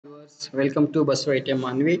Welcome to Basava ITI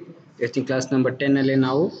Manvi. ಇವತ್ತಿನ class number 10 ಅಲ್ಲಿ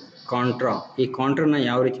ನಾವು ಕಾಂಟ್ರಾ ಈ ಕಾಂಟ್ರಾನ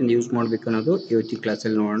ಯಾವ ರೀತಿಯಿಂದ ಯೂಸ್ ಮಾಡಬೇಕು ಅನ್ನೋದು ಇವತ್ತಿನ ಕ್ಲಾಸ್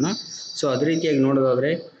ಅಲ್ಲಿ ನೋಡೋಣ. ಸೊ ಅದೇ ರೀತಿಯಾಗಿ ನೋಡೋದಾದ್ರೆ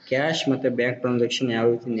ಕ್ಯಾಶ್ ಮತ್ತೆ ಬ್ಯಾಂಕ್ ಟ್ರಾನ್ಸಾಕ್ಷನ್ ಯಾವ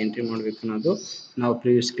ರೀತಿಯಿಂದ ಎಂಟ್ರಿ ಮಾಡಬೇಕು ಅನ್ನೋದು ನಾವು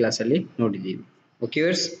ಪ್ರೀವಿಯಸ್ ಕ್ಲಾಸ್ ಅಲ್ಲಿ ನೋಡಿದ್ದೀವಿ. ಓಕೆ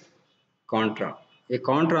ವ್ಯೂಯರ್ಸ್, ಕಾಂಟ್ರಾ ಈ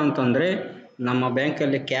ಕಾಂಟ್ರಾ ಅಂತಂದ್ರೆ ನಮ್ಮ ಬ್ಯಾಂಕ್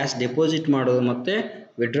ಅಲ್ಲಿ ಕ್ಯಾಶ್ ಡೆಪಾಸಿಟ್ ಮಾಡೋದು ಮತ್ತೆ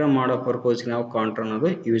ವಿಡ್ರಾ ಮಾಡೋ ಪರ್ಪಸ್ ನಾವು ಕಾಂಟ್ರಾ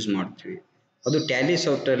ಅನ್ನೋದು ಯೂಸ್ ಮಾಡ್ತೀವಿ. ಅದು ಟ್ಯಾಲಿ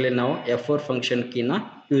ಸಾಫ್ಟ್ವೇರ್ ಅಲ್ಲಿ ನಾವು F4 ಫಂಕ್ಷನ್ ಕೀನ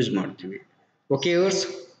ಯೂಸ್ ಮಾಡ್ತೀವಿ. ಓಕೆ ವ್ಯೂಯರ್ಸ್,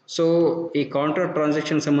 ಸೊ ಈ ಕಾಂಟ್ರಾ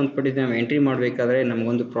ಟ್ರಾನ್ಸಾಕ್ಷನ್ ಸಂಬಂಧಪಟ್ಟಿದ್ದು ನಾವು ಎಂಟ್ರಿ ಮಾಡಬೇಕಾದ್ರೆ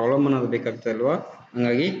ನಮಗೊಂದು ಪ್ರಾಬ್ಲಮ್ ಅನ್ನೋದು ಬೇಕಾಗ್ತದಲ್ವಾ,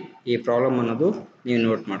 ಹಾಗಾಗಿ ಈ ಪ್ರಾಬ್ಲಮ್ ಅನ್ನೋದು ನೀವು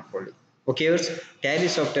ನೋಟ್ ಮಾಡ್ಕೊಳ್ಳಿ. ಓಕೆ ವ್ಯೂಯರ್ಸ್, ಟ್ಯಾಲಿ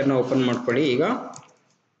ಸಾಫ್ಟ್ವೇರ್ನ ಓಪನ್ ಮಾಡ್ಕೊಳ್ಳಿ. ಈಗ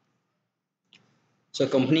ಸೊ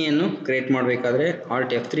ಕಂಪ್ನಿಯನ್ನು ಕ್ರಿಯೇಟ್ ಮಾಡಬೇಕಾದ್ರೆ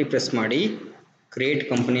Alt F3 ಪ್ರೆಸ್ ಮಾಡಿ ಕ್ರಿಯೇಟ್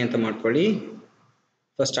ಕಂಪನಿ ಅಂತ ಮಾಡ್ಕೊಳ್ಳಿ.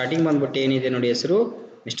 ಫಸ್ಟ್ ಸ್ಟಾರ್ಟಿಂಗ್ ಬಂದ್ಬಿಟ್ಟು ಏನಿದೆ ನೋಡಿ ಹೆಸರು,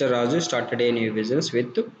 mister Raju started A new business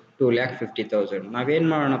with 2,50,000. ನಾವೇನು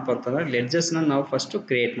ಮಾಡೋಣಪ್ಪ ಅಂತಂದ್ರೆ ಲೆಡ್ಜರ್ಸ್ನ ನಾವು ಫಸ್ಟ್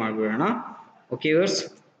ಕ್ರಿಯೇಟ್ ಮಾಡಿಬಿಡೋಣ. Okay viewers,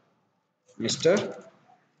 mister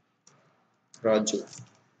Raju.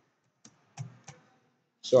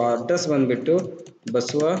 So address ಬಂದ್ಬಿಟ್ಟು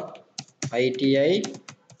ಬಸವ ITI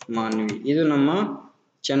ಮಾನ್ವಿ, ಇದು ನಮ್ಮ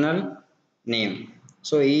ಚಾನಲ್ ನೇಮ್.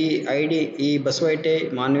 ಸೊ ಈ ಈ ಬಸವ ITI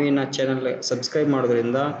ಮಾನ್ವಿನ ಚಾನಲ್ ಸಬ್ಸ್ಕ್ರೈಬ್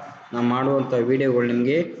ಮಾಡೋದ್ರಿಂದ ನಾವು ಮಾಡುವಂಥ ವಿಡಿಯೋಗಳು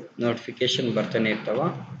ನಿಮಗೆ ನೋಟಿಫಿಕೇಶನ್ ಬರ್ತಾನೆ ಇರ್ತಾವ.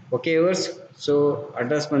 ಓಕೆ ವ್ಯೂಯರ್ಸ್, ಸೊ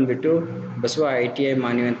ಅಡ್ರೆಸ್ ಬಂದ್ಬಿಟ್ಟು ಬಸವ ITI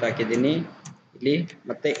ಮಾನ್ವಿ ಅಂತ ಹಾಕಿದ್ದೀನಿ ಇಲ್ಲಿ,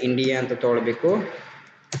 ಮತ್ತೆ ಇಂಡಿಯಾ ಅಂತ ತೊಗೊಳ್ಬೇಕು,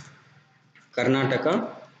 ಕರ್ನಾಟಕ.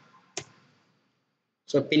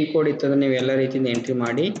 ಸೊ ಪಿನ್ ಕೋಡ್ ಇತ್ತಂದ್ರೆ ನೀವು ಎಲ್ಲ ರೀತಿಯಿಂದ ಎಂಟ್ರಿ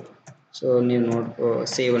ಮಾಡಿ. ಸೊ ನೀವು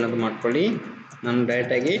ಸೇವ್ ಅನ್ನೋದು ಮಾಡ್ಕೊಳ್ಳಿ. ನಾನು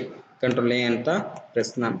ಡೈರೆಕ್ಟಾಗಿ ಕಂಟ್ರೋಲ್ A ಅಂತ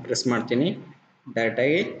ಪ್ರೆಸ್ ಮಾಡ್ತೀನಿ.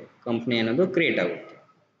 ಡೈರೆಕ್ಟಾಗಿ ಕಂಪ್ನಿ ಅನ್ನೋದು ಕ್ರಿಯೇಟ್ ಆಗುತ್ತೆ.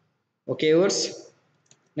 ಓಕೆ ವ್ಯೂಯರ್ಸ್,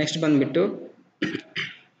 ನೆಕ್ಸ್ಟ್ ಬಂದ್ಬಿಟ್ಟು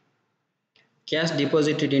cash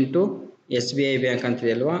deposited into SBI bank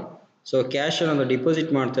ಅಂತಿದೆ ಅಲ್ವಾ. ಸೊ ಕ್ಯಾಶ್ ಅನ್ನೋದು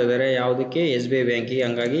ಡಿಪಾಸಿಟ್ ಮಾಡ್ತಾ ಇದ್ದಾರೆ ಯಾವುದಕ್ಕೆ, SBI ಬ್ಯಾಂಕಿಗೆ.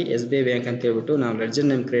 ಹಂಗಾಗಿ SBI ಬ್ಯಾಂಕ್ ಅಂತ ಹೇಳ್ಬಿಟ್ಟು ನಾವು ಲೆಡ್ಜರ್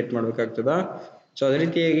ನೇಮ್ ಕ್ರಿಯೇಟ್ ಮಾಡಬೇಕಾಗ್ತದ. ಸೊ ಅದೇ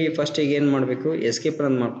ರೀತಿಯಾಗಿ ಫಸ್ಟ್ ಈಗ ಏನು ಮಾಡಬೇಕು, ಎಸ್ಕೇಪ್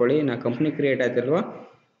ಅನ್ನೋದು ಮಾಡ್ಕೊಳ್ಳಿ. ನಾ ಕಂಪ್ನಿ ಕ್ರಿಯೇಟ್ ಆಯ್ತಲ್ವಾ,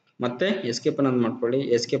 ಮತ್ತೆ ಎಸ್ಕೇಪ್ ಅನ್ನೋದು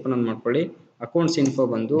ಮಾಡ್ಕೊಳ್ಳಿ. ಅಕೌಂಟ್ಸ್ ಇನ್ಫೋ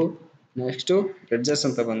ಬಂದು ನೆಕ್ಸ್ಟು ಲೆಡ್ಜರ್ಸ್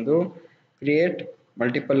ಅಂತ ಬಂದು ಕ್ರಿಯೇಟ್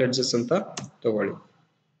ಮಲ್ಟಿಪಲ್ ಲೆಡ್ಜರ್ಸ್ ಅಂತ ತಗೊಳ್ಳಿ.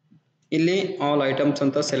 ಇಲ್ಲಿ ಆಲ್ ಐಟಮ್ಸ್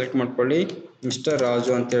ಅಂತ ಸೆಲೆಕ್ಟ್ ಮಾಡ್ಕೊಳ್ಳಿ. ಮಿಸ್ಟರ್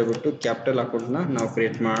ರಾಜು ಅಂತ ಹೇಳ್ಬಿಟ್ಟು ಕ್ಯಾಪಿಟಲ್ ಅಕೌಂಟ್ನ ನಾವು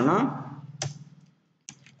ಕ್ರಿಯೇಟ್ ಮಾಡೋಣ.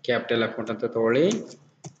 ಕ್ಯಾಪಿಟಲ್ ಅಕೌಂಟ್ ಅಂತ ತಗೊಳ್ಳಿ.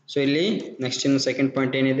 ಸೊ ಇಲ್ಲಿ ನೆಕ್ಸ್ಟ್ ಇನ್ನು ಸೆಕೆಂಡ್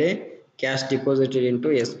ಪಾಯಿಂಟ್ ಏನಿದೆ, cash deposited into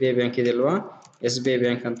SBI bank ಇದೆ ಅಲ್ವಾ, SBI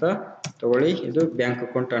ಬ್ಯಾಂಕ್ ಅಂತ ತಗೊಳ್ಳಿ. ಇದು ಬ್ಯಾಂಕ್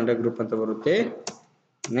ಅಕೌಂಟ್ ಅಂಡರ್ ಗ್ರೂಪ್ ಅಂತ ಬರುತ್ತೆ.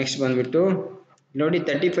 ನೆಕ್ಸ್ಟ್ ಬಂದ್ಬಿಟ್ಟು ನೋಡಿ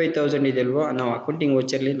 35,000 ಇದೆ ಅಲ್ವಾ, ನಾವು ಅಕೌಂಟಿಂಗ್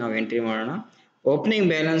ವೋಚರ್ಲಿ ನಾವು ಎಂಟ್ರಿ ಮಾಡೋಣ. ಓಪನಿಂಗ್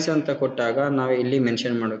ಬ್ಯಾಲೆನ್ಸ್ ಅಂತ ಕೊಟ್ಟಾಗ ನಾವು ಇಲ್ಲಿ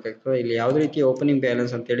ಮೆನ್ಷನ್ ಮಾಡಬೇಕಾಗ್ತದೆ. ಇಲ್ಲಿ ಯಾವುದೇ ರೀತಿ ಓಪನಿಂಗ್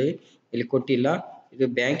ಬ್ಯಾಲೆನ್ಸ್ ಅಂತೇಳಿ ಇಲ್ಲಿ ಕೊಟ್ಟಿಲ್ಲ. ಇದು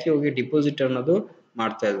ಬ್ಯಾಂಕಿಗೆ ಹೋಗಿ ಡಿಪಾಸಿಟ್ ಅನ್ನೋದು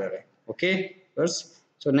ಮಾಡ್ತಾ ಇದ್ದಾರೆ. Okay bus.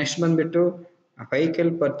 ಸೊ ನೆಕ್ಸ್ಟ್ ಬಂದ್ಬಿಟ್ಟು ವೆಹಿಕಲ್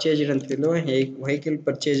ಪರ್ಚೇಸ್ಡ್ ಅಂತಿಲ್ಲ, ವೆಹಿಕಲ್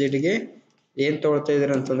ಪರ್ಚೇಸ್ಡ್ಗೆ ಏನು ತಗೊಳ್ತಾ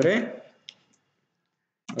ಇದ್ದಾರೆ ಅಂತಂದ್ರೆ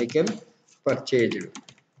ವೆಹಿಕಲ್ ಪರ್ಚೇಸ್ಡ್.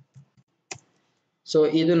 ಸೊ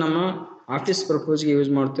ಇದು ನಮ್ಮ ಆಫೀಸ್ ಪರ್ಪಸ್ಗೆ ಯೂಸ್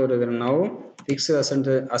ಮಾಡ್ತಾ ಇರೋದ್ರಿಂದ ನಾವು ಫಿಕ್ಸ್ಡ್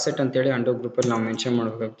ಅಸೆಟ್ ಅಂತೇಳಿ ಅಂಡರ್ ಗ್ರೂಪಲ್ಲಿ ನಾವು ಮೆನ್ಷನ್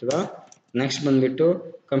ಮಾಡಬೇಕಾಗ್ತದ. ನೆಕ್ಸ್ಟ್ ಬಂದ್ಬಿಟ್ಟು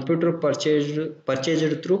ಕಂಪ್ಯೂಟರ್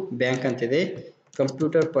ಪರ್ಚೇಸ್ಡ್ ಥ್ರೂ ಬ್ಯಾಂಕ್ ಅಂತಿದೆ,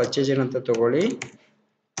 ಕಂಪ್ಯೂಟರ್ ಪರ್ಚೇಸ್ಡ್ ಅಂತ ತಗೊಳ್ಳಿ.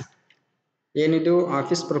 ಏನಿದು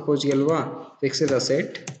ಆಫೀಸ್ ಪರ್ಪಸ್ಗೆ ಅಲ್ವಾ, ಫಿಕ್ಸ್ಡ್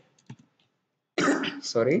ಅಸೆಟ್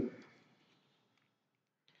ಸಾರಿ.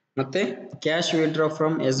 ಮತ್ತೆ cash withdraw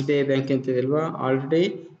from SBI bank ಅಂತಿದೆ ಅಲ್ವಾ, ಆಲ್ರೆಡಿ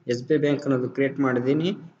SBI ಬ್ಯಾಂಕ್ ಅನ್ನೋದು ಕ್ರಿಯೇಟ್ ಮಾಡಿದ್ದೀನಿ,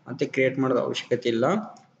 ಮತ್ತೆ ಕ್ರಿಯೇಟ್ ಮಾಡೋದ ಅವಶ್ಯಕತೆ ಇಲ್ಲ.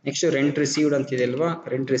 ನೆಕ್ಸ್ಟ್ ರೆಂಟ್ ರಿಸೀವ್ಡ್ ಅಂತಿದೆ ಅಲ್ವಾ,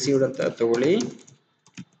 ರೆಂಟ್ ರಿಸೀವ್ಡ್ ಅಂತ ತಗೊಳ್ಳಿ.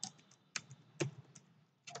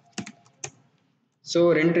 ಸೊ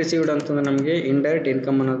ರೆಂಟ್ ರಿಸೀವ್ಡ್ ಅಂತಂದ್ರೆ ನಮಗೆ ಇಂಡೈರೆಕ್ಟ್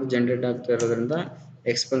ಇನ್ಕಮ್ ಅನ್ನೋದು ಜನರೇಟ್ ಆಗ್ತಾ ಇರೋದ್ರಿಂದ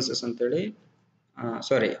ಎಕ್ಸ್ಪೆನ್ಸಸ್ ಅಂತೇಳಿ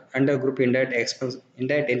ಸಾರಿ ಅಂಡರ್ ಗ್ರೂಪ್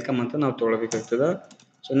ಇಂಡೈರೆಕ್ಟ್ ಇನ್ಕಮ್ ಅಂತ ನಾವು ತೊಗೊಳ್ಬೇಕಾಗ್ತದ.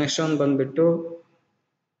 ಸೊ ನೆಕ್ಸ್ಟ್ ಒಂದು ಬಂದ್ಬಿಟ್ಟು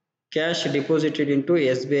cash deposited into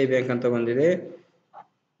SBI bank ಅಂತ ಬಂದಿದೆ.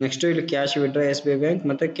 ನೆಕ್ಸ್ಟ್ ಇಲ್ಲಿ ಕ್ಯಾಶ್ ವಿಡ್ರಾ SBI ಬ್ಯಾಂಕ್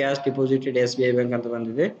ಮತ್ತೆ ಕ್ಯಾಶ್ ಡಿಪಾಸಿಟೆಡ್ SBI ಬ್ಯಾಂಕ್ ಅಂತ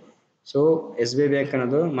ಬಂದಿದೆ. ಸೊ SBI ಬ್ಯಾಂಕ್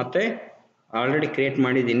ಅನ್ನೋದು ಮತ್ತೆ ಆಲ್ರೆಡಿ ಕ್ರಿಯೇಟ್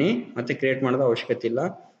ಮಾಡಿದ್ದೀನಿ, ಮತ್ತೆ ಕ್ರಿಯೇಟ್ ಮಾಡೋದ ಅವಶ್ಯಕತೆ ಇಲ್ಲ.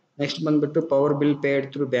 ನೆಕ್ಸ್ಟ್ ಬಂದ್ಬಿಟ್ಟು power bill paid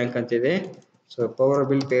through bank ಅಂತಿದೆ. ಸೊ ಪವರ್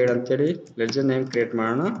ಬಿಲ್ ಪೇಡ್ ಅಂತೇಳಿ ಲೆಡ್ಜರ್ ನೇಮ್ ಕ್ರಿಯೇಟ್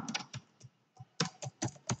ಮಾಡೋಣ.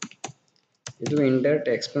 ಇದು ಇಂಡೈರೆಕ್ಟ್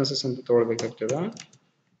ಎಕ್ಸ್ಪೆನ್ಸಸ್ ಅಂತ ತಗೊಳ್ಬೇಕಾಗ್ತದ.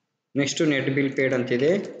 ನೆಕ್ಸ್ಟ್ ನೆಟ್ ಬಿಲ್ ಪೇಡ್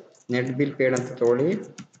ಅಂತಿದೆ, ನೆಟ್ ಬಿಲ್ ಪೇಡ್ ಅಂತ ತಗೊಳ್ಳಿ.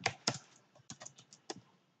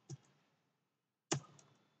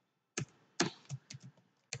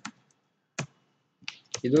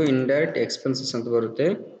 ಇದು ಇಂಡೈರೆಕ್ಟ್ ಎಕ್ಸ್ಪೆನ್ಸಸ್ ಅಂತ ಬರುತ್ತೆ.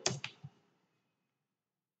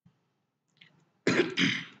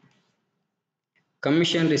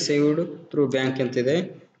 ಕಮಿಷನ್ ರಿಸೀವ್ಡ್ ಥ್ರೂ ಬ್ಯಾಂಕ್ ಅಂತಿದೆ,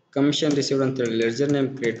 ಕಮಿಷನ್ ರಿಸೀವ್ಡ್ ಅಂತೇಳಿ ಲೆಡ್ಜರ್ ನೇಮ್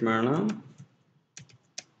ಕ್ರಿಯೇಟ್ ಮಾಡೋಣ.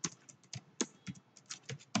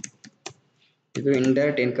 ಇದು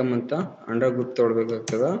ಇಂಡೈರೆಕ್ಟ್ ಇನ್ಕಮ್ ಅಂತ ಅಂಡರ್ ಗ್ರೂಪ್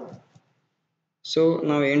ತಗೊಳ್ಬೇಕಾಗ್ತದ. ಸೊ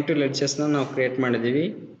ನಾವು 8 ಲೆಡ್ಜರ್ಸ್ನ ನಾವು ಕ್ರಿಯೇಟ್ ಮಾಡಿದ್ದೀವಿ.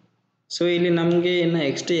 ಸೊ ಇಲ್ಲಿ ನಮಗೆ ಇನ್ನು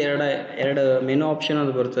ಎಕ್ಸ್ಟ್ರಾ ಎರಡು ಮೆನು ಆಪ್ಷನ್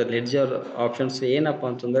ಅದು ಬರ್ತದೆ ಲೆಡ್ಜರ್ ಆಪ್ಷನ್ಸ್ ಏನಪ್ಪ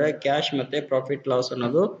ಅಂತಂದ್ರೆ ಕ್ಯಾಶ್ ಮತ್ತೆ ಪ್ರಾಫಿಟ್ ಲಾಸ್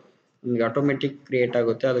ಅನ್ನೋದು ನಿಮಗೆ ಆಟೋಮೆಟಿಕ್ ಕ್ರಿಯೇಟ್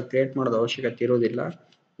ಆಗುತ್ತೆ, ಅದು ಕ್ರಿಯೇಟ್ ಮಾಡೋದು ಅವಶ್ಯಕತೆ ಇರೋದಿಲ್ಲ.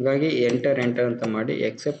 ಹಾಗಾಗಿ ಎಂಟರ್ ಅಂತ ಮಾಡಿ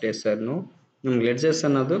ಎಕ್ಸೆಪ್ಟ್ ಎಸ್ ಅನ್ನು ನಮ್ಗೆ ಲೆಡ್ಜರ್ಸ್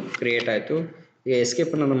ಅನ್ನೋದು ಕ್ರಿಯೇಟ್ ಆಯಿತು. ಈಗ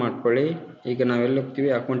ಎಸ್ಕೇಪ್ ಅನ್ನೋದು ಮಾಡ್ಕೊಳ್ಳಿ. ಈಗ ನಾವೆಲ್ಲ ಹೋಗ್ತೀವಿ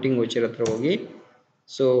ಅಕೌಂಟಿಂಗ್ ವೋಚರ್ ಹತ್ರ ಹೋಗಿ.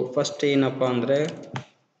 ಸೊ ಫಸ್ಟ್ ಏನಪ್ಪ ಅಂದರೆ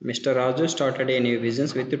mister Raju started A new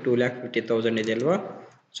business with 2,50,000 ಇದೆ ಅಲ್ವಾ.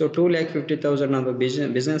 ಸೊ 2,50,000 ಅದು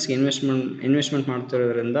ಬಿಸ್ನೆಸ್ಗೆ ಇನ್ವೆಸ್ಟ್ಮೆಂಟ್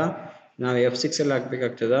ಮಾಡ್ತಿರೋದ್ರಿಂದ ನಾವು F6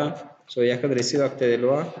 ಹಾಕ್ಬೇಕಾಗ್ತದ. ಸೊ ಯಾಕಂದ್ರೆ ರಿಸೀವ್ ಆಗ್ತದೆ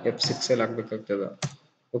ಅಲ್ವಾ, F6 ಹಾಕ್ಬೇಕಾಗ್ತದ.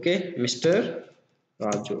 ಓಕೆ, ಮಿಸ್ಟರ್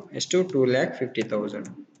ರಾಜು ಎಷ್ಟು 2,50,000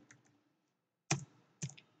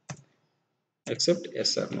 accept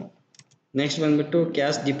S R no. Next ಬಂದ್ಬಿಟ್ಟು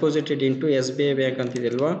cash deposited into SBI bank ಅಂತಿದೆ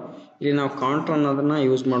ಅಲ್ವಾ. ಇಲ್ಲಿ ನಾವು ಕಾಂಟ್ರಾ ಅನ್ನೋದನ್ನ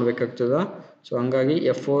ಯೂಸ್ ಮಾಡಬೇಕಾಗ್ತದ. ಸೊ ಹಂಗಾಗಿ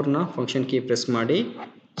F4ನ ಫಂಕ್ಷನ್ ಕೀ ಪ್ರೆಸ್ ಮಾಡಿ.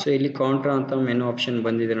 ಸೊ ಇಲ್ಲಿ ಕಾಂಟ್ರಾ ಅಂತ ಮೆನು ಆಪ್ಷನ್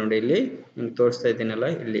ಬಂದಿದೆ ನೋಡಿ, ಇಲ್ಲಿ ನಿಮ್ಗೆ ತೋರಿಸ್ತಾ ಇದ್ದೀನಲ್ಲ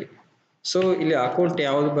ಇಲ್ಲಿ. ಸೊ ಇಲ್ಲಿ ಅಕೌಂಟ್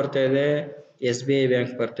ಯಾವ್ದು ಬರ್ತಾ ಇದೆ, SBI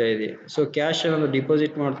ಬ್ಯಾಂಕ್ ಬರ್ತಾ ಇದೆ. ಸೊ ಕ್ಯಾಶ್ ಅನ್ನೋದು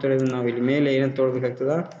ಡಿಪಾಸಿಟ್ ಮಾಡ್ತಾ ಇರೋದು ನಾವು ಇಲ್ಲಿ ಮೇಲೆ ಏನಂತ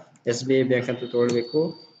ತೊಗೊಳ್ಬೇಕಾಗ್ತದ, SBI ಬ್ಯಾಂಕ್ ಅಂತ ತೊಗೊಳ್ಬೇಕು.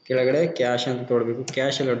 ಕೆಳಗಡೆ ಕ್ಯಾಶ್ ಅಂತ ತೊಗೊಳ್ಬೇಕು.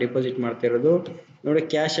 ಕ್ಯಾಶ್ ಎಲ್ಲ ಡಿಪಾಸಿಟ್ ಮಾಡ್ತಾ ಇರೋದು ನೋಡಿ,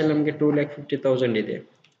 ಕ್ಯಾಶ್ ಅಲ್ಲಿ ನಮಗೆ 2,50,000 ಇದೆ.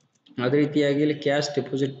 ಅದೇ ರೀತಿಯಾಗಿ ಇಲ್ಲಿ cash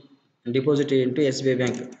deposit into SBI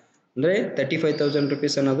bank ಅಂದರೆ 35,000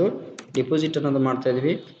 ರುಪೀಸ್ ಅನ್ನೋದು ಡಿಪಾಸಿಟ್ ಅನ್ನೋದು ಮಾಡ್ತಾ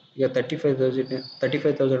ಇದೀವಿ. ಈಗ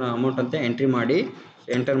 35,000 ಅಮೌಂಟ್ ಅಂತ ಎಂಟರ್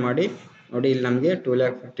ಮಾಡಿ ನೋಡಿ, ಇಲ್ಲಿ ನಮಗೆ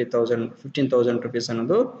 15,000 ರುಪೀಸ್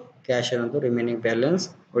ಅನ್ನೋದು ಕ್ಯಾಶ್ ಅನ್ನೋದು ರಿಮೈನಿಂಗ್ ಬ್ಯಾಲೆನ್ಸ್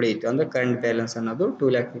ಉಳಿಯಿತು. ಅಂದರೆ ಕರೆಂಟ್ ಬ್ಯಾಲೆನ್ಸ್ ಅನ್ನೋದು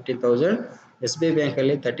 2,50,000. SBI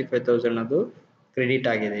ಬ್ಯಾಂಕಲ್ಲಿ 35,000 ಅದು ಕ್ರೆಡಿಟ್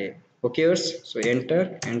ಆಗಿದೆ. Okay verse. ಸೊ ಎಂಟರ್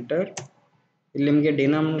ಇಲ್ಲಿ ನಿಮಗೆ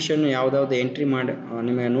ಡಿನಾಮಿನೇಷನ್ ಯಾವ್ದಾವ್ದು ಎಂಟ್ರಿ ಮಾಡಿ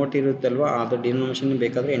ನಿಮಗೆ ನೋಟ್ ಇರುತ್ತಲ್ವ, ಅದು ಡಿನಾಮಿನೇಷನ್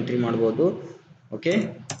ಬೇಕಾದರೆ ಎಂಟ್ರಿ ಮಾಡ್ಬೋದು. ಓಕೆ,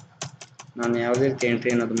 ನಾನು ಯಾವುದೇ ರೀತಿ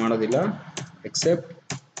ಎಂಟ್ರಿ ಅನ್ನೋದು ಮಾಡೋದಿಲ್ಲ. Accept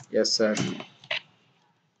yes sir.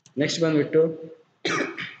 ನೆಕ್ಸ್ಟ್ ಬಂದ್ಬಿಟ್ಟು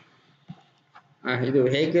ಇದು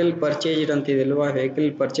ವೆಹಿಕಲ್ ಪರ್ಚೇಸ್ ಅಂತಿದೆ ಅಲ್ವಾ, ವೆಹಿಕಲ್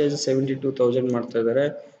ಪರ್ಚೇಸ್ 72,000 ಮಾಡ್ತಾ ಇದ್ದಾರೆ.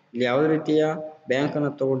 ಇಲ್ಲಿ ಯಾವುದೇ ರೀತಿಯ ಬ್ಯಾಂಕ್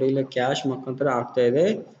ಅನ್ನು ತಗೊಂಡು ಇಲ್ಲ ಕ್ಯಾಶ್ ಮುಖಾಂತರ ಆಗ್ತಾ ಇದೆ.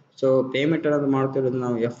 ಸೊ ಪೇಮೆಂಟ್ ಅನ್ನೋದು ಮಾಡ್ತಿರೋದು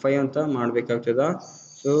ನಾವು F5 ಅಂತ ಮಾಡಬೇಕಾಗ್ತದ.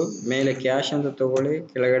 ಸೊ ಮೇಲೆ ಕ್ಯಾಶ್ ಅಂತ ತಗೊಳ್ಳಿ,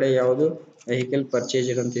 ಕೆಳಗಡೆ ಯಾವುದು ವೆಹಿಕಲ್ ಪರ್ಚೇಸ್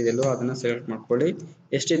ಅಂತಿದೆಯಲ್ವ ಅದನ್ನ ಸೆಲೆಕ್ಟ್ ಮಾಡ್ಕೊಳ್ಳಿ.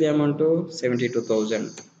 ಎಷ್ಟಿದೆ amount 72,000.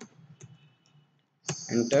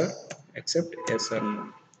 Enter accept S R no.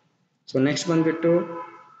 So next ಬಂದ್ಬಿಟ್ಟು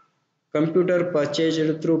ಕಂಪ್ಯೂಟರ್ ಪರ್ಚೇಸ್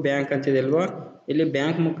ಥ್ರೂ ಬ್ಯಾಂಕ್ ಅಂತಿದೆ ಅಲ್ವಾ, ಇಲ್ಲಿ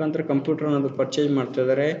ಬ್ಯಾಂಕ್ ಮುಖಾಂತರ ಕಂಪ್ಯೂಟರ್ ಅನ್ನೋದು ಪರ್ಚೇಸ್ ಮಾಡ್ತಾ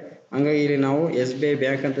ಇದ್ದಾರೆ. ಹಂಗಾಗಿ ಇಲ್ಲಿ ನಾವು SBI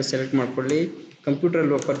ಬ್ಯಾಂಕ್ ಅಂತ ಸೆಲೆಕ್ಟ್ ಮಾಡ್ಕೊಳ್ಳಿ. ಕಂಪ್ಯೂಟರ್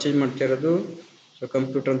ಅಲ್ವಾ ಪರ್ಚೇಸ್ ಮಾಡ್ತಾ ಇರೋದು, ಸೊ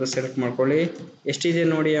ಕಂಪ್ಯೂಟರ್ ಅಂತ ಸೆಲೆಕ್ಟ್ ಮಾಡ್ಕೊಳ್ಳಿ. ಎಷ್ಟಿದೆ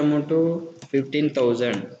ನೋಡಿ amount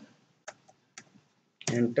 15,000.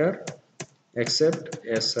 Enter accept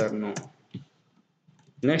S R no.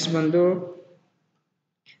 Next ಬಂದು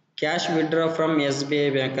cash withdraw from SBI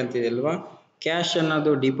bank ಅಂತಿದೆ ಅಲ್ವಾ, ಕ್ಯಾಶ್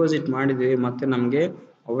ಅನ್ನೋದು ಡಿಪಾಸಿಟ್ ಮಾಡಿದ್ವಿ ಮತ್ತೆ ನಮಗೆ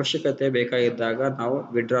ಅವಶ್ಯಕತೆ ಬೇಕಾಗಿದ್ದಾಗ ನಾವು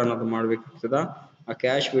ವಿಡ್ರಾ ಅನ್ನೋದು ಮಾಡಬೇಕಾಗ್ತದ. ಆ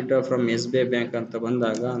cash withdraw from SBI bank ಅಂತ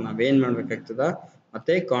ಬಂದಾಗ ನಾವೇನು ಮಾಡಬೇಕಾಗ್ತದ,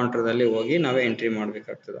 ಮತ್ತೆ ಕೌಂಟರ್ದಲ್ಲಿ ಹೋಗಿ ನಾವೇ ಎಂಟ್ರಿ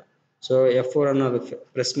ಮಾಡಬೇಕಾಗ್ತದ. ಸೊ F4 ಅನ್ನೋದು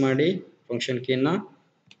ಪ್ರೆಸ್ ಮಾಡಿ ಫಂಕ್ಷನ್ ಕೀನ.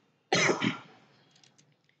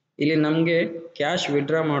 ಇಲ್ಲಿ ನಮಗೆ ಕ್ಯಾಶ್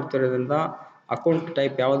ವಿಡ್ರಾ ಮಾಡ್ತಿರೋದ್ರಿಂದ ಅಕೌಂಟ್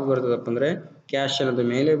ಟೈಪ್ ಯಾವ್ದು ಬರ್ತದಪ್ಪ ಅಂದರೆ ಕ್ಯಾಶ್ ಅನ್ನೋದು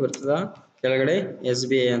ಮೇಲೆ ಬರ್ತದ, ಕೆಳಗಡೆ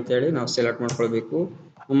SBI ಅಂತೇಳಿ ನಾವು ಸೆಲೆಕ್ಟ್ ಮಾಡ್ಕೊಳ್ಬೇಕು.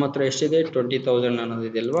 ನಮ್ಮ ಹತ್ರ ಎಷ್ಟಿದೆ 20,000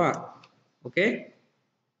 ಅನ್ನೋದಿದೆ ಅಲ್ವಾ. ಓಕೆ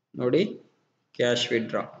ನೋಡಿ, ಕ್ಯಾಶ್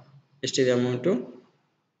ವಿಡ್ರಾ ಎಷ್ಟಿದೆ ಅಮೌಂಟು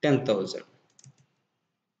 10,000.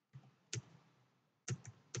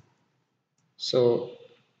 ಸೊ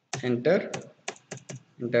ಎಂಟರ್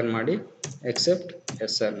ಮಾಡಿ accept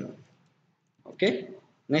S R no. Okay,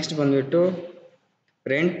 next ಬಂದ್ಬಿಟ್ಟು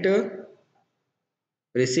ರೆಂಟ್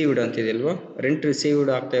ರಿಸೀವ್ಡ್ ಅಂತಿದೆ ಅಲ್ವಾ, ರೆಂಟ್ ರಿಸೀವ್ಡ್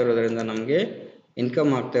ಆಗ್ತಾ ಇರೋದ್ರಿಂದ ನಮಗೆ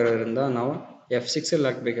ಇನ್ಕಮ್ ಆಗ್ತಾ ಇರೋದ್ರಿಂದ ನಾವು F6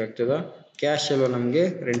 ಹಾಕಬೇಕಾಗ್ತದ. ಕ್ಯಾಶ್ ಅಲ್ವಾ ನಮಗೆ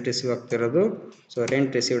ರೆಂಟ್ ರಿಸೀವ್ ಆಗ್ತಿರೋದು. ಸೊ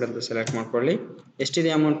ರೆಂಟ್ ರಿಸೀವ್ಡ್ ಅಂತ ಸೆಲೆಕ್ಟ್ ಮಾಡ್ಕೊಳ್ಳಿ.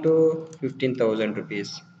 ಎಷ್ಟಿದೆ amount 15,000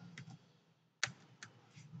 rupees.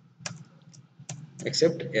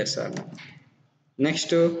 Accept S R no.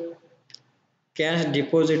 Next cash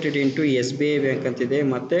deposited into SBI bank ಅಂತಿದೆ.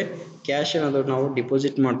 ಮತ್ತೆ ಕ್ಯಾಶ್ ಅನ್ನೋದು ನಾವು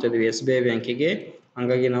ಡಿಪಾಸಿಟ್ ಮಾಡ್ತಾ ಇದ್ವಿ SBI ಬ್ಯಾಂಕಿಗೆ,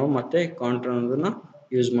 ಹಂಗಾಗಿ ನಾವು ಮತ್ತೆ ಕೌಂಟರ್ ಅನ್ನೋದನ್ನ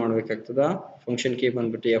ಯೂಸ್ ಮಾಡಬೇಕಾಗ್ತದ. ಫಂಕ್ಷನ್ ಕೀ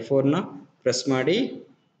ಬಂದ್ಬಿಟ್ಟು F4ನ ಪ್ರೆಸ್ ಮಾಡಿ.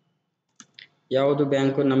 ಯಾವುದು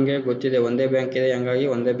ಬ್ಯಾಂಕು ನಮಗೆ ಗೊತ್ತಿದೆ, ಒಂದೇ ಬ್ಯಾಂಕ್ ಇದೆ, ಹಂಗಾಗಿ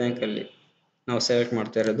ಒಂದೇ ಬ್ಯಾಂಕಲ್ಲಿ ನಾವು ಸೆಲೆಕ್ಟ್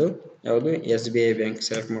ಮಾಡ್ತಾ ಇರೋದು ಯಾವುದು SBI ಬ್ಯಾಂಕ್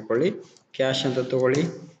ಸೆಲೆಕ್ಟ್ ಮಾಡ್ಕೊಳ್ಳಿ. ಕ್ಯಾಶ್ ಅಂತ ತಗೊಳ್ಳಿ,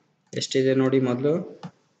 ಎಷ್ಟಿದೆ ನೋಡಿ, ಮೊದಲು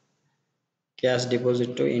cash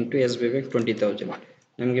deposit into SBI bank 20,000.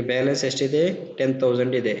 ನಮಗೆ ಬ್ಯಾಲೆನ್ಸ್ ಎಷ್ಟಿದೆ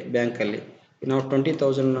 10,000 ಇದೆ ಬ್ಯಾಂಕಲ್ಲಿ. ನಾವು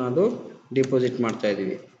 20,000 ಅದು ಡಿಪಾಸಿಟ್ ಮಾಡ್ತಾ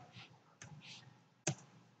ಇದ್ದೀವಿ.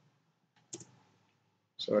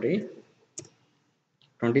 ಸಾರಿ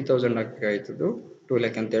 20,000 ಹಾಕಬೇಕಾಯ್ತದು, 2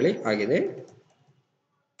 lakh ಅಂತೇಳಿ ಆಗಿದೆ.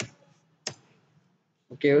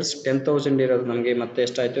 ಓಕೆ, 10,000 ಇರೋದು ನಮಗೆ ಮತ್ತೆ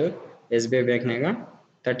ಎಷ್ಟಾಯಿತು SBI ಬ್ಯಾಂಕ್ನಾಗ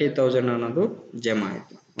 30,000 ಅನ್ನೋದು ಜಮಾ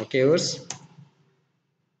ಆಯಿತು. Okay viewers.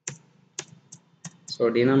 ಸೊ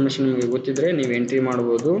ಡಿನಾಮಿನೇಷನ್ ನಿಮಗೆ ಗೊತ್ತಿದ್ರೆ ನೀವು ಎಂಟ್ರಿ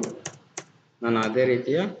ಮಾಡ್ಬೋದು. ನಾನು ಅದೇ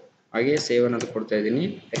ರೀತಿಯ ಹಾಗೆ ಸೇವ್ ಅನ್ನೋದು ಕೊಡ್ತಾ ಇದ್ದೀನಿ,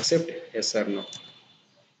 accept S R no.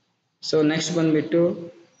 So next ಬಂದ್ಬಿಟ್ಟು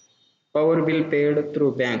power bill paid through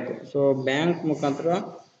bank. So bank ಮುಖಾಂತರ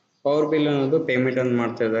ಪವರ್ ಬಿಲ್ ಅನ್ನೋದು ಪೇಮೆಂಟ್ ಅನ್ನು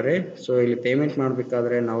ಮಾಡ್ತಾ ಇದ್ದಾರೆ. ಸೊ ಇಲ್ಲಿ ಪೇಮೆಂಟ್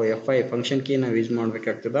ಮಾಡಬೇಕಾದ್ರೆ ನಾವು FI ಫಂಕ್ಷನ್ ಕೀ ನಾವು ಯೂಸ್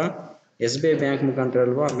ಮಾಡಬೇಕಾಗ್ತದ. SBI ಬ್ಯಾಂಕ್ ಮುಖಾಂತರ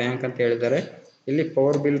ಅಲ್ವಾ ಬ್ಯಾಂಕ್ ಅಂತ ಹೇಳಿದ್ದಾರೆ. ಇಲ್ಲಿ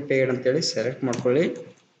ಪವರ್ ಬಿಲ್ ಪೇಯ್ಡ್ ಅಂತೇಳಿ ಸೆಲೆಕ್ಟ್ ಮಾಡ್ಕೊಳ್ಳಿ.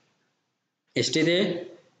 ಎಷ್ಟಿದೆ?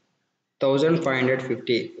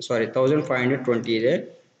 1520 ಇದೆ.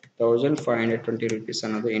 1520 rupees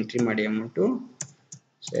ಅನ್ನೋದು ಎಂಟ್ರಿ ಮಾಡಿ amount.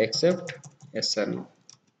 So accept S R no.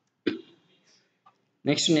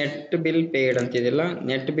 Next net bill paid ಅಂತಿದೆಯಲ್ಲ,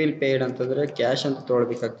 net bill paid ಅಂತಂದರೆ ಕ್ಯಾಶ್ ಅಂತ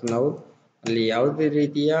ತೊಗೊಳ್ಬೇಕಾಗ್ತದೆ ನಾವು. ಅಲ್ಲಿ ಯಾವುದೇ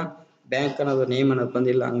ರೀತಿಯ ಬ್ಯಾಂಕ್ ಅನ್ನೋದು ನೇಮ್ ಅನ್ನೋದು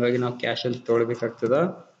ಬಂದಿಲ್ಲ, ಹಂಗಾಗಿ ನಾವು ಕ್ಯಾಶ್ ಅಂತ ತೊಗೊಳ್ಬೇಕಾಗ್ತದ.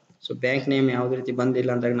 ಸೊ ಬ್ಯಾಂಕ್ ನೇಮ್ ಯಾವುದೇ ರೀತಿ ಬಂದಿಲ್ಲ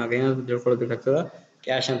ಅಂದಾಗ ನಾವೇನಾದರೂ ತಿಳ್ಕೊಳ್ಬೇಕಾಗ್ತದ,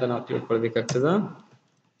 ಕ್ಯಾಶ್ ಅಂತ ನಾವು ತಿಳ್ಕೊಳ್ಬೇಕಾಗ್ತದ.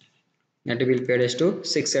 ನೆಟ್ ಬಿಲ್ ಪೇಯ್ಡ್ ಎಷ್ಟು?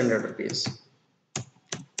 600 rupees.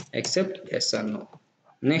 Accept S R no.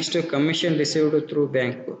 Next commission received through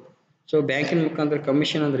bank. So ಬ್ಯಾಂಕಿನ ಮುಖಾಂತರ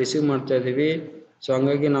ಕಮಿಷನ್ ಅದು ರಿಸೀವ್ ಮಾಡ್ತಾ ಇದ್ದೀವಿ. ಸೊ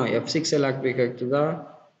ಹಂಗಾಗಿ ನಾವು F6 ಅಲ್ಲಿ ಹಾಕ್ಬೇಕಾಗ್ತದ.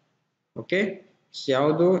 ಓಕೆ,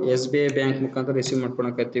 ಯಾವುದು? SBI ಬ್ಯಾಂಕ್ ಮುಖಾಂತರ ರಿಸೀವ್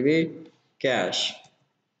ಮಾಡ್ಕೊಳಕತ್ತೀವಿ ಕ್ಯಾಶ್.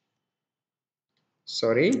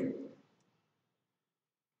 ಸಾರಿ,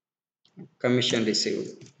 ಕಮಿಷನ್ ರಿಸೀವ್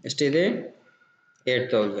ಎಷ್ಟಿದೆ?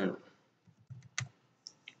 8000.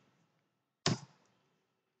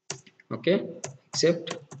 Okay,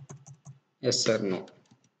 accept S R no.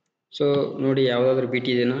 So ನೋಡಿ ಯಾವುದಾದ್ರೂ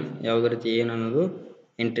ಬಿಟ್ಟಿದೆನಾ, ಯಾವುದೇ ರೀತಿ ಏನು ಅನ್ನೋದು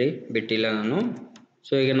ಎಂಟ್ರಿ ಬಿಟ್ಟಿಲ್ಲ ನಾನು.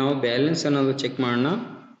 ಸೊ ಈಗ ನಾವು ಬ್ಯಾಲೆನ್ಸ್ ಅನ್ನೋದು ಚೆಕ್ ಮಾಡೋಣ.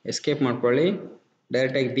 ಎಸ್ಕೇಪ್ ಮಾಡ್ಕೊಳ್ಳಿ,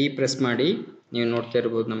 ಡೈರೆಕ್ಟಾಗಿ ಬಿ ಪ್ರೆಸ್ ಮಾಡಿ. ನೀವು ನೋಡ್ತಾ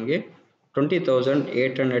ಇರ್ಬೋದು ನಮಗೆ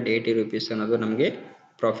 20,880 rupees ಅನ್ನೋದು ನಮಗೆ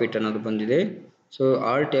ಪ್ರಾಫಿಟ್ ಅನ್ನೋದು ಬಂದಿದೆ. ಸೊ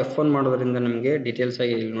ಆಲ್ಟ್ F1 ಮಾಡೋದ್ರಿಂದ ನಮಗೆ ಡೀಟೇಲ್ಸ್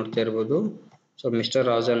ಆಗಿ ಇಲ್ಲಿ ನೋಡ್ತಾ ಇರ್ಬೋದು. ಸೊ ಮಿಸ್ಟರ್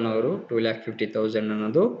ರಾಜನ್ ಅವರು 2,50,000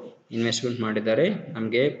 ಅನ್ನೋದು ಇನ್ವೆಸ್ಟ್ಮೆಂಟ್ ಮಾಡಿದ್ದಾರೆ.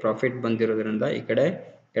 ನಮಗೆ ಪ್ರಾಫಿಟ್ ಬಂದಿರೋದ್ರಿಂದ ಈ ಕಡೆ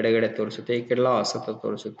ಎಡಗಡೆ ತೋರಿಸುತ್ತೆ, ಈ ಕಡೆ ಲಾಸ್ ಅಂತ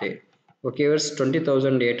ತೋರಿಸುತ್ತೆ. Okay viewers,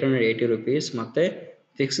 20,880 rupees. ಮತ್ತು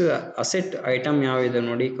ಫಿಕ್ಸ್ಡ್ ಅಸೆಟ್ ಐಟಮ್ ಯಾವಿದೆ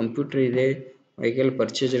ನೋಡಿ, ಕಂಪ್ಯೂಟರ್ ಇದೆ, ವೆಹಿಕಲ್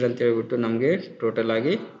ಪರ್ಚೇಸರ್ ಅಂತ ಹೇಳ್ಬಿಟ್ಟು ನಮಗೆ ಟೋಟಲ್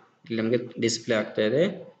ಆಗಿ ಇಲ್ಲಿ ನಮಗೆ ಡಿಸ್ಪ್ಲೇ ಆಗ್ತಾ ಇದೆ.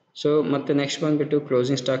 ಸೊ ಮತ್ತು ನೆಕ್ಸ್ಟ್ ಬಂದುಬಿಟ್ಟು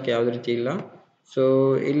ಕ್ಲೋಸಿಂಗ್ ಸ್ಟಾಕ್ ಯಾವುದೇ ರೀತಿ ಇಲ್ಲ. ಸೊ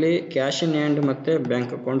ಇಲ್ಲಿ ಕ್ಯಾಶ್ ಇನ್ ಹ್ಯಾಂಡ್ ಮತ್ತು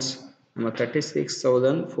ಬ್ಯಾಂಕ್ ಅಕೌಂಟ್ಸ್ ನಮ್ಮ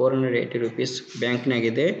 36,480 rupees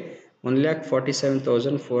ಬ್ಯಾಂಕ್ನಾಗಿದೆ.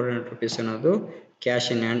 1,47,400 rupees ಅನ್ನೋದು ಕ್ಯಾಶ್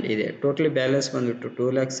ಇನ್ ಹ್ಯಾಂಡ್ ಇದೆ. ಟೋಟಲಿ ಬ್ಯಾಲೆನ್ಸ್ ಬಂದುಬಿಟ್ಟು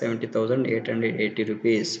 2,70,880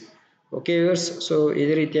 rupees. ಓಕೆ ವ್ಯೂವರ್ಸ್, ಸೊ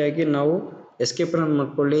ಇದೇ ರೀತಿಯಾಗಿ ನಾವು ಎಸ್ಕೇಪ್ ರನ್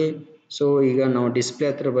ಮಾಡ್ಕೊಳ್ಳಿ. ಸೊ ಈಗ ನಾವು ಡಿಸ್ಪ್ಲೇ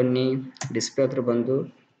ಹತ್ರ ಬನ್ನಿ. ಡಿಸ್ಪ್ಲೇ ಹತ್ರ ಬಂದು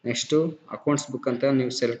ನೆಕ್ಸ್ಟು ಅಕೌಂಟ್ಸ್ ಬುಕ್ ಅಂತ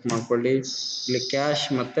ನೀವು ಸೆಲೆಕ್ಟ್ ಮಾಡ್ಕೊಳ್ಳಿ. ಇಲ್ಲಿ ಕ್ಯಾಶ್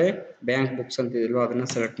ಮತ್ತು ಬ್ಯಾಂಕ್ ಬುಕ್ಸ್ ಅಂತ ಇದೆಯಲ್ವ ಅದನ್ನು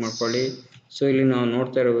ಸೆಲೆಕ್ಟ್ ಮಾಡ್ಕೊಳ್ಳಿ. ಸೊ ಇಲ್ಲಿ ನಾವು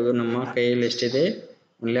ನೋಡ್ತಾ ಇರ್ಬೋದು ನಮ್ಮ ಕೈಯಲ್ಲಿ ಎಷ್ಟಿದೆ?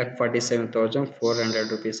 1,47,400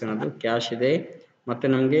 rupees ಅನ್ನೋದು ಕ್ಯಾಶ್ ಇದೆ. ಮತ್ತು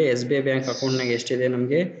ನಮಗೆ SBI ಬ್ಯಾಂಕ್ ಅಕೌಂಟ್ನಾಗ ಎಷ್ಟಿದೆ?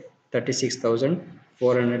 ನಮಗೆ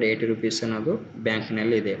 36,480 rupees ಅನ್ನೋದು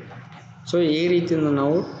ಬ್ಯಾಂಕ್ನಲ್ಲಿ ಇದೆ. ಸೊ ಈ ರೀತಿಯಿಂದ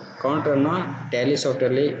ನಾವು ಕೌಂಟ್ರನ್ನು ಟ್ಯಾಲಿ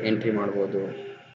ಸಾಫ್ಟ್ವೇರಲ್ಲಿ ಎಂಟ್ರಿ ಮಾಡ್ಬೋದು.